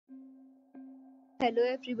Hello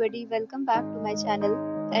everybody, welcome back to my channel.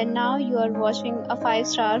 And now you are watching a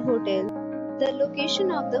 5-star hotel. The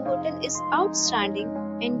location of the hotel is outstanding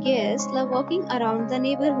and guests love walking around the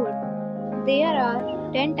neighborhood. There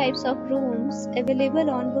are 10 types of rooms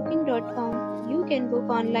available on booking.com. You can book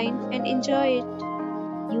online and enjoy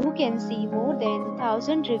it. You can see more than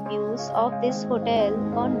 1000 reviews of this hotel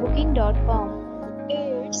on booking.com.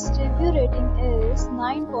 Its review rating is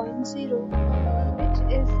 9.0, which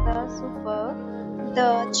is the superb.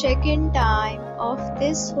 The check-in time of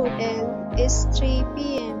this hotel is 3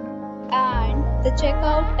 p.m. and the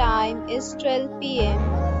checkout time is 12 p.m.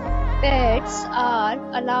 Pets are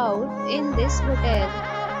allowed in this hotel.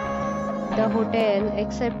 The hotel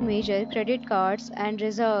accepts major credit cards and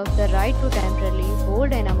reserves the right to temporarily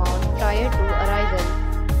hold an amount prior to arrival.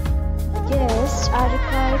 Guests are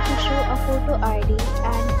required to show a photo ID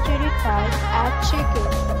and credit card at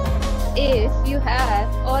check-in. If you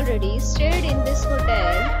have already stayed in this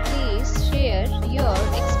hotel, please share your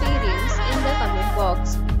experience in the comment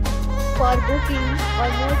box. For booking or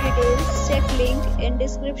more details, check link in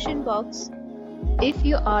description box. If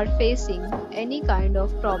you are facing any kind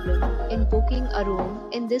of problem in booking a room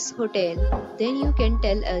in this hotel, then you can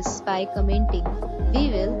tell us by commenting. We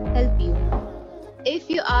will help you. If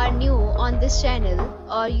you are new on this channel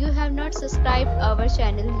or you have not subscribed our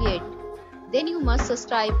channel yet, then you must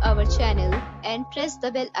subscribe our channel and press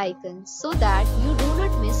the bell icon so that you do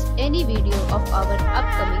not miss any video of our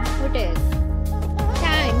upcoming hotel.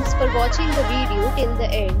 Thanks for watching the video till the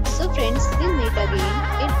end. So friends, we'll meet again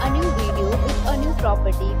in a new video with a new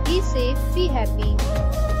property. Be safe, be happy.